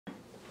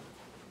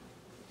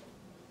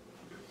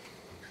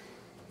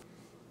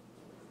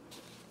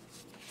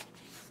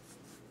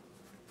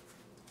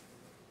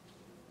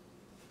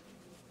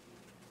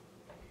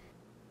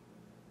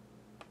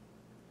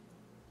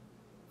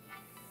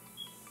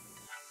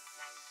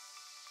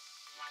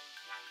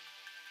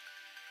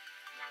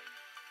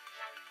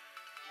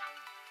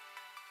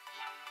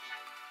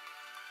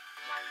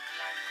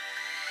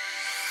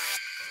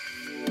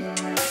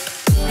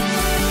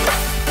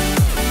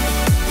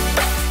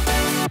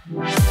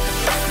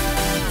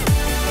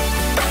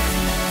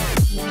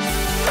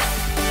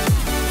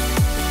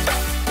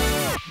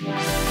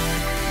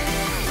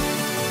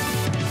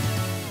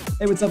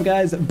Hey, what's up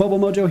guys? Bubble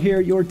Mojo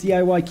here, your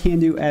DIY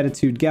can-do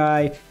attitude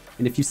guy.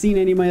 And if you've seen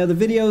any of my other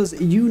videos,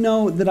 you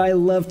know that I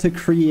love to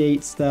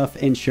create stuff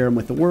and share them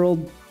with the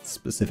world,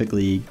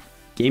 specifically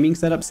gaming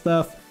setup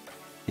stuff.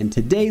 And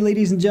today,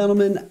 ladies and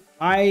gentlemen,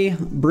 I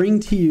bring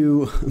to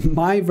you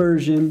my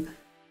version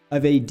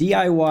of a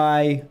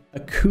DIY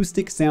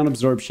acoustic sound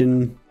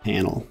absorption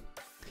panel.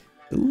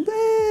 A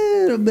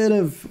little bit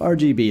of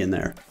RGB in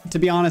there. To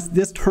be honest,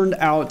 this turned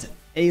out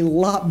a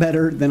lot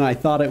better than I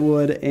thought it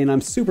would, and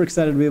I'm super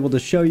excited to be able to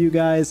show you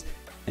guys.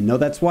 I know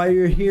that's why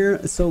you're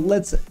here, so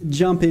let's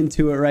jump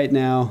into it right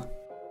now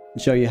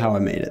and show you how I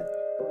made it.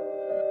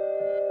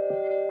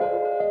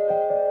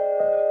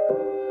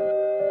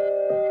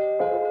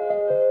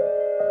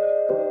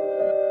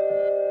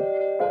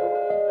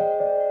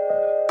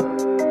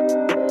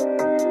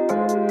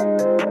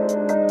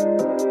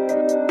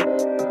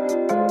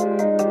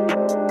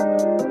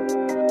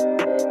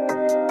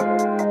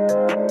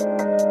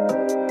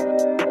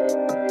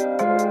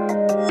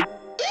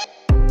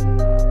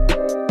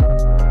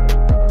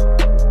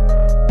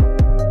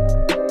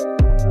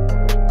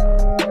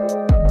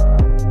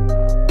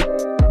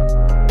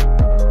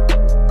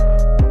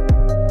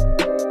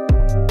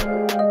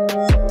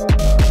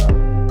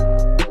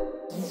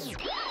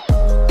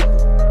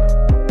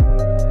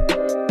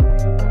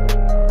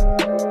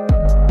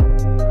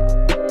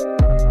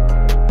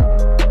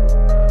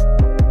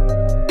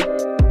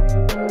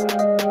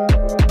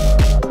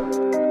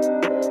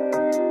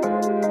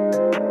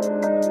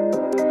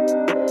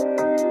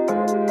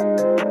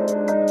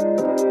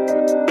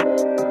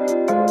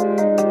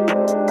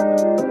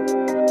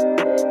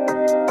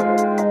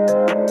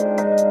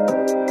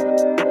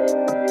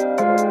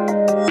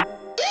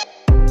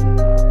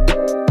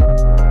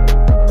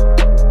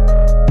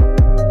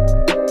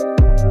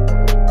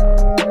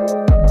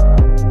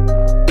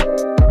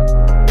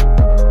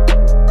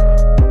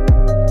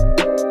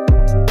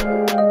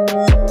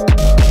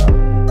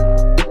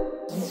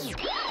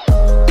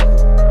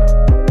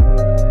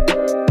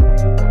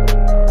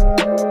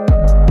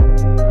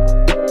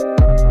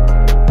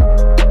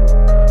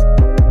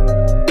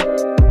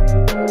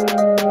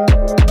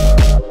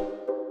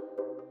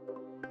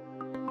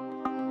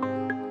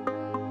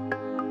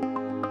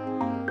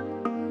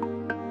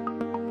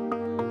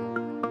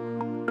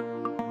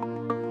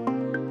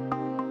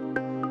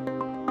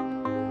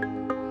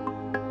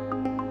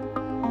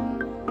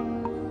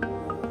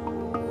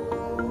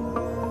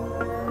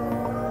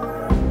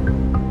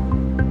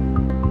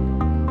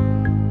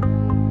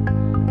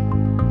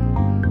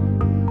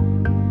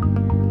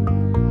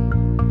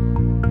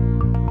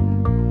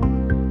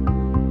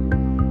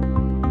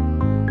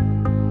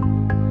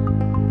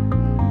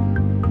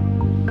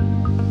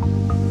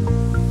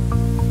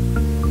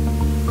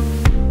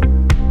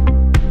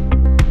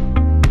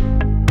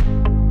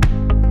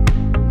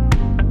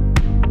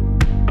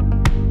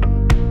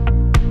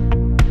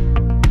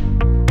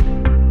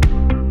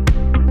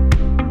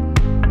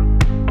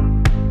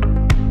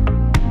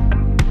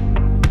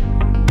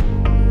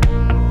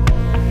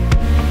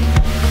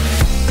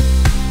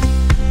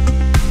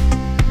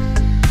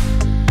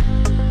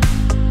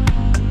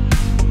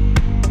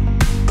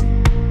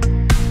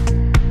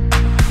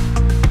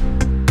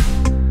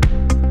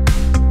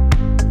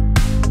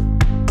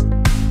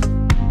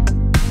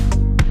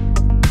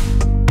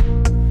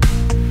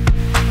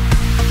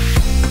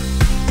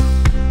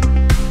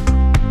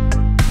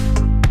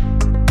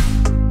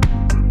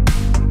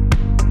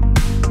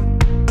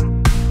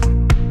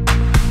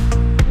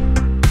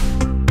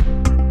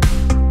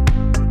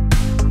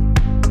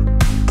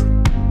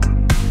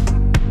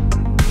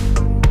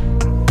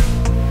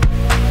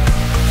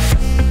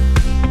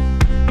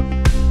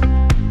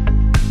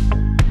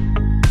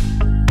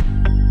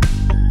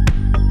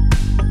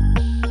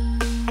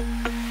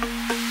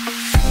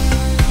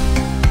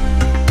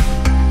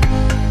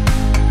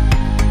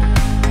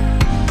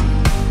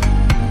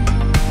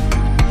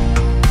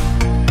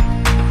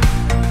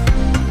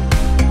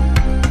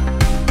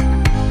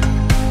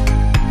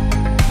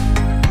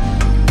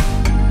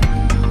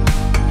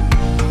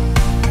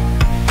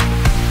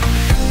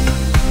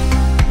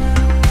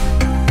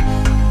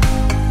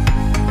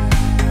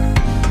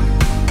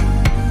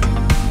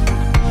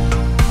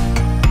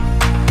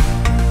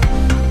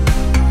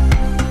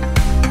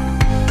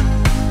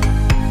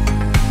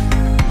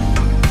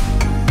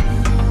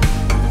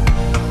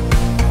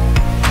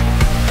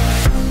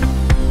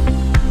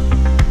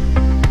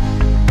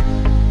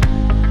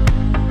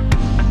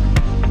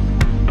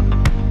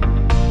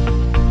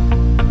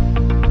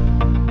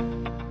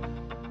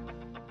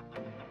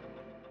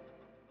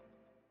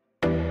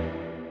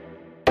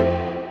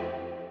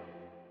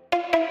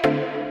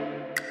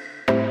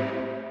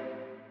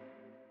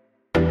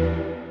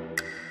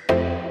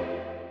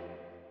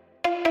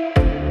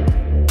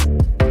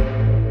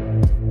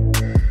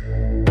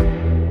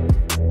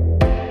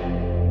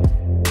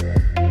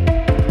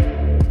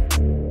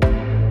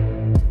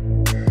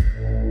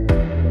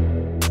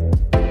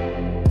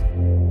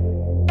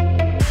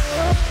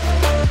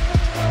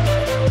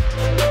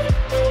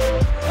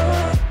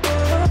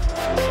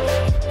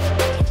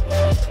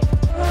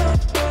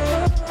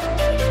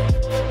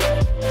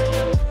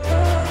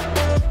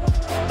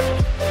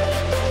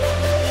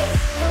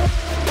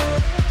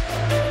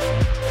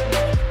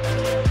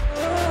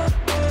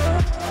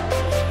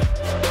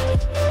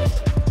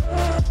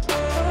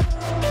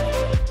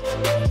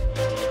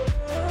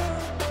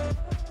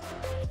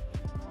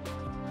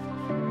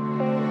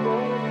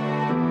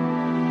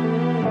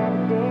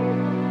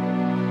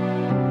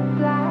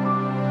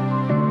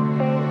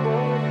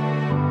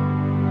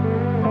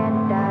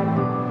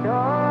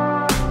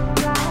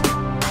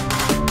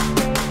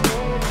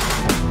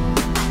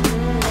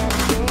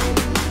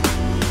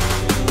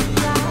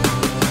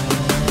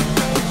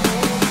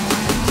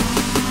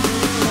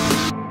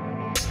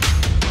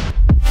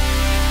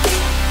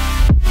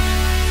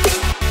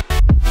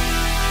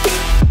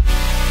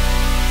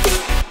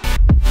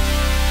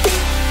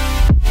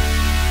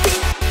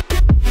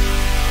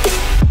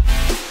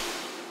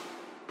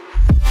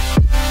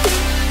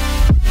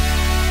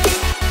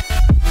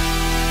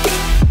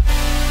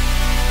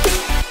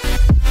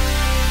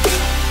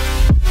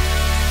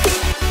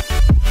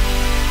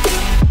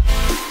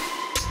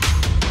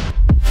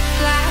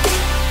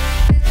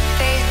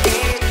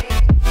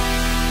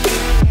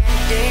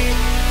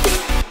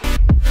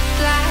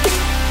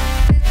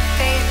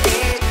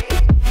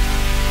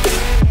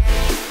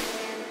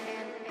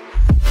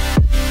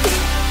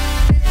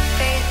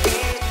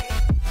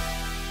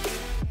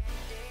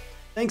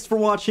 Thanks for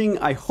watching.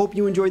 I hope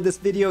you enjoyed this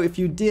video. If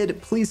you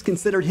did, please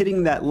consider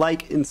hitting that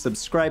like and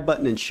subscribe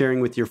button and sharing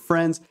with your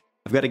friends.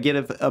 I've got to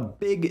give a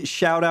big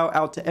shout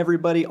out to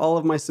everybody, all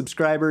of my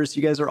subscribers.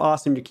 You guys are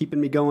awesome. You're keeping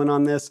me going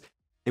on this.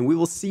 And we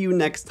will see you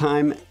next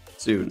time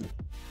soon.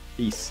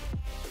 Peace.